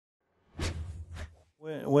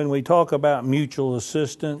When we talk about mutual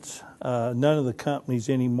assistance, none of the companies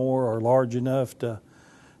anymore are large enough to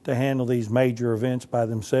handle these major events by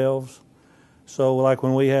themselves. So like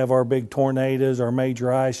when we have our big tornadoes, our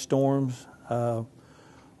major ice storms,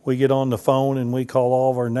 we get on the phone and we call all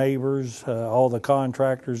of our neighbors, all the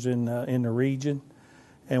contractors in the region,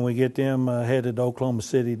 and we get them headed to Oklahoma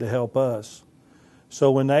City to help us. So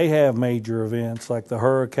when they have major events like the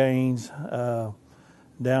hurricanes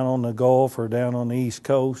down on the Gulf or down on the East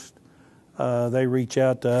Coast, they reach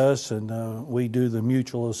out to us and we do the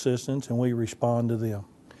mutual assistance and we respond to them.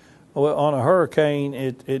 Well, on a hurricane,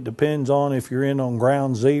 it depends on if you're in on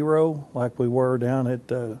ground zero, like we were down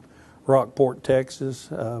at Rockport, Texas,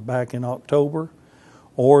 back in October,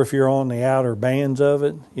 or if you're on the outer bands of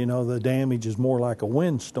it, you know, the damage is more like a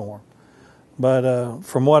windstorm. But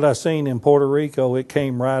from what I've seen in Puerto Rico, it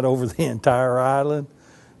came right over the entire island,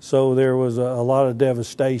 so there was a lot of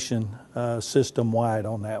devastation system-wide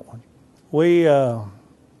on that one. We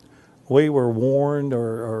were warned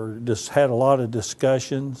or just had a lot of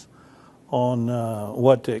discussions on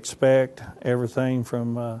what to expect, everything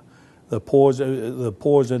from the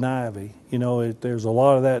poison ivy. You know, there's a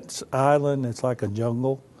lot of that island. It's like a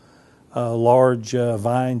jungle. Large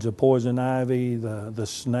vines of poison ivy, the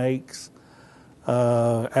snakes,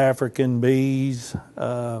 African bees,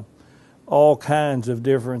 all kinds of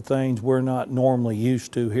different things we're not normally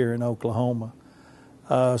used to here in Oklahoma.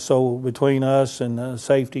 So between us and the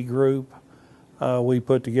safety group, we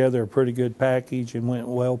put together a pretty good package and went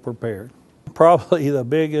well prepared. Probably the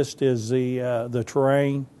biggest is the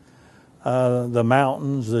terrain, the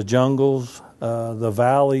mountains, the jungles, the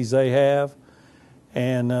valleys they have.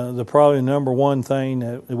 And the probably number one thing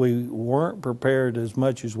that we weren't prepared as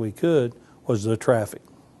much as we could was the traffic.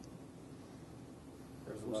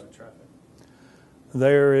 There's a lot of traffic.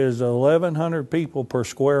 There is 1,100 people per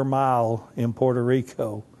square mile in Puerto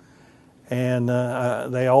Rico, and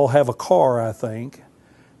they all have a car, I think.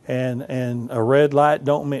 And a red light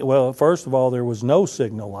don't mean, well, first of all, there was no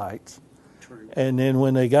signal lights. True. And then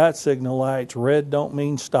when they got signal lights, red don't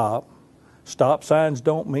mean stop. Stop signs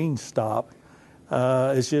don't mean stop.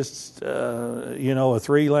 It's just, you know, a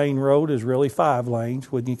 3-lane road is really 5 lanes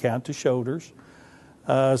when you count the shoulders.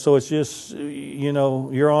 So it's just, you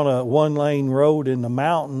know, you're on a 1-lane road in the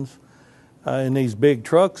mountains in these big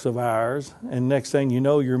trucks of ours, and next thing you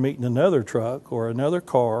know, you're meeting another truck or another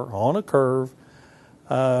car on a curve.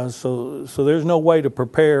 So there's no way to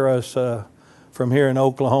prepare us from here in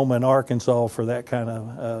Oklahoma and Arkansas for that kind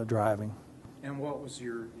of driving. And what was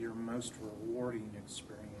your most rewarding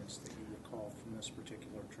experience that you recall from this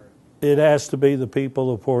particular trip? It has to be the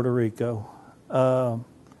people of Puerto Rico.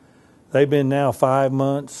 They've been now 5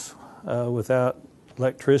 months without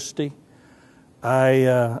electricity.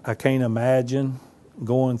 I can't imagine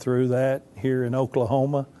going through that here in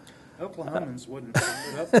Oklahoma. Oklahomans wouldn't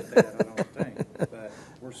put up with that, I don't think, but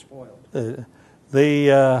we're spoiled.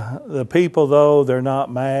 The people, though, they're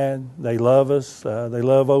not mad. They love us. They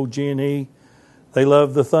love OG&E. They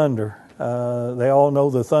love the Thunder. They all know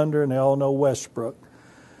the Thunder, and they all know Westbrook.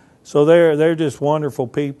 So they're just wonderful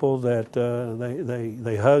people that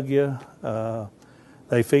they hug you.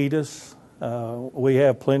 They feed us. We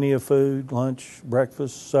have plenty of food, lunch,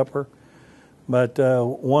 breakfast, supper. But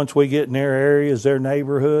once we get in their areas, their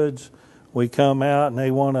neighborhoods, we come out and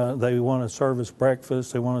they want to serve us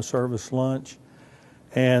breakfast. They want to serve us lunch,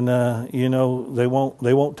 and you know, they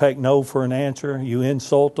won't take no for an answer. You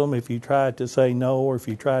insult them if you try to say no or if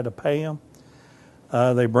you try to pay them.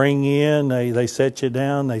 They bring you in, they set you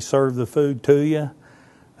down, they serve the food to you.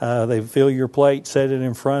 They fill your plate, set it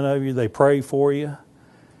in front of you. They pray for you,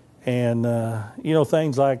 and you know,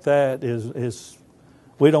 things like that is.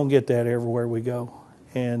 We don't get that everywhere we go,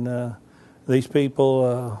 and these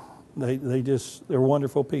people, they're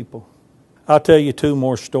wonderful people. I'll tell you 2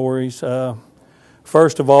 more stories.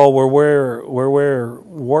 First of all, where we're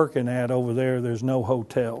working at over there, there's no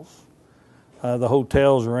hotels. The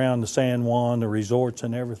hotels around the San Juan, the resorts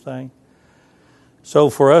and everything.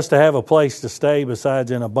 So for us to have a place to stay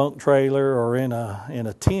besides in a bunk trailer or in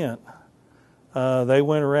a tent, they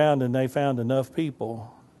went around and they found enough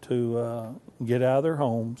people to get out of their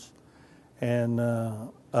homes, and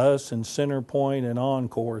us and Centerpoint and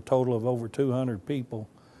Encore, a total of over 200 people,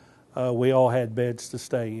 we all had beds to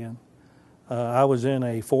stay in. I was in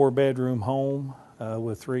a 4-bedroom home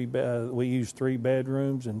with we used 3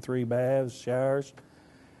 bedrooms and 3 baths, showers,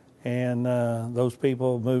 and those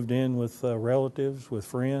people moved in with relatives, with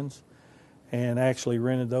friends, and actually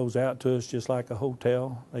rented those out to us just like a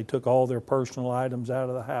hotel. They took all their personal items out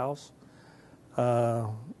of the house.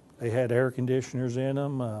 They had air conditioners in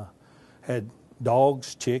them, had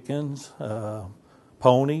dogs, chickens,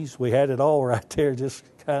 ponies. We had it all right there, just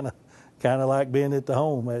kind of like being at the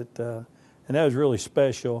home. And that was really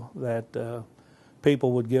special that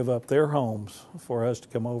people would give up their homes for us to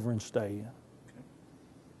come over and stay in. Okay.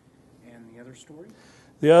 And the other story?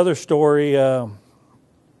 The other story,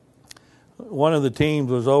 one of the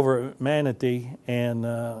teams was over at Manatee and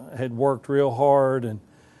had worked real hard, and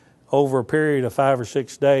over a period of 5 or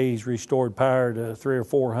 6 days restored power to 300 or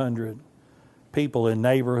 400 people in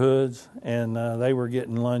neighborhoods, and they were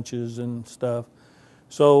getting lunches and stuff.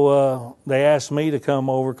 So they asked me to come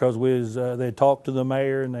over because they talked to the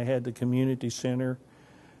mayor and they had the community center,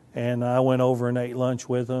 and I went over and ate lunch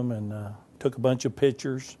with them and took a bunch of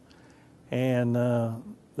pictures. And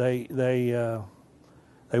they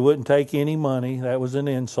wouldn't take any money. That was an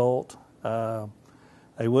insult.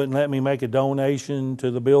 They wouldn't let me make a donation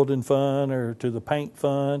to the building fund or to the paint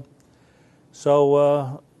fund.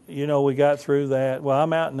 So we got through that. Well,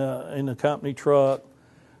 I'm out in the company truck.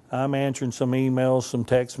 I'm answering some emails, some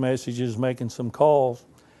text messages, making some calls,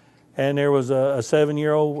 and there was a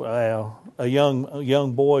 7-year-old, a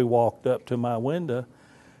young boy walked up to my window,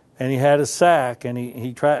 and he had a sack, and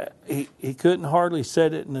he couldn't hardly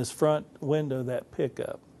set it in his front window of that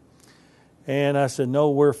pickup. And I said, "No,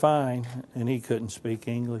 we're fine." And he couldn't speak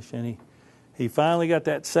English, and he finally got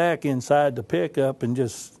that sack inside the pickup and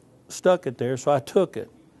just stuck it there. So I took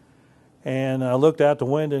it. And I looked out the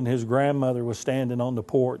window, and his grandmother was standing on the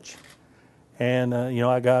porch. And,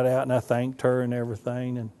 I got out, and I thanked her and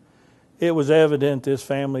everything. And it was evident this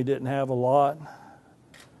family didn't have a lot.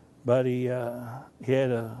 But he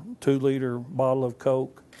had a 2-liter bottle of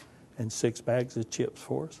Coke and 6 bags of chips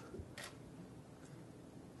for us.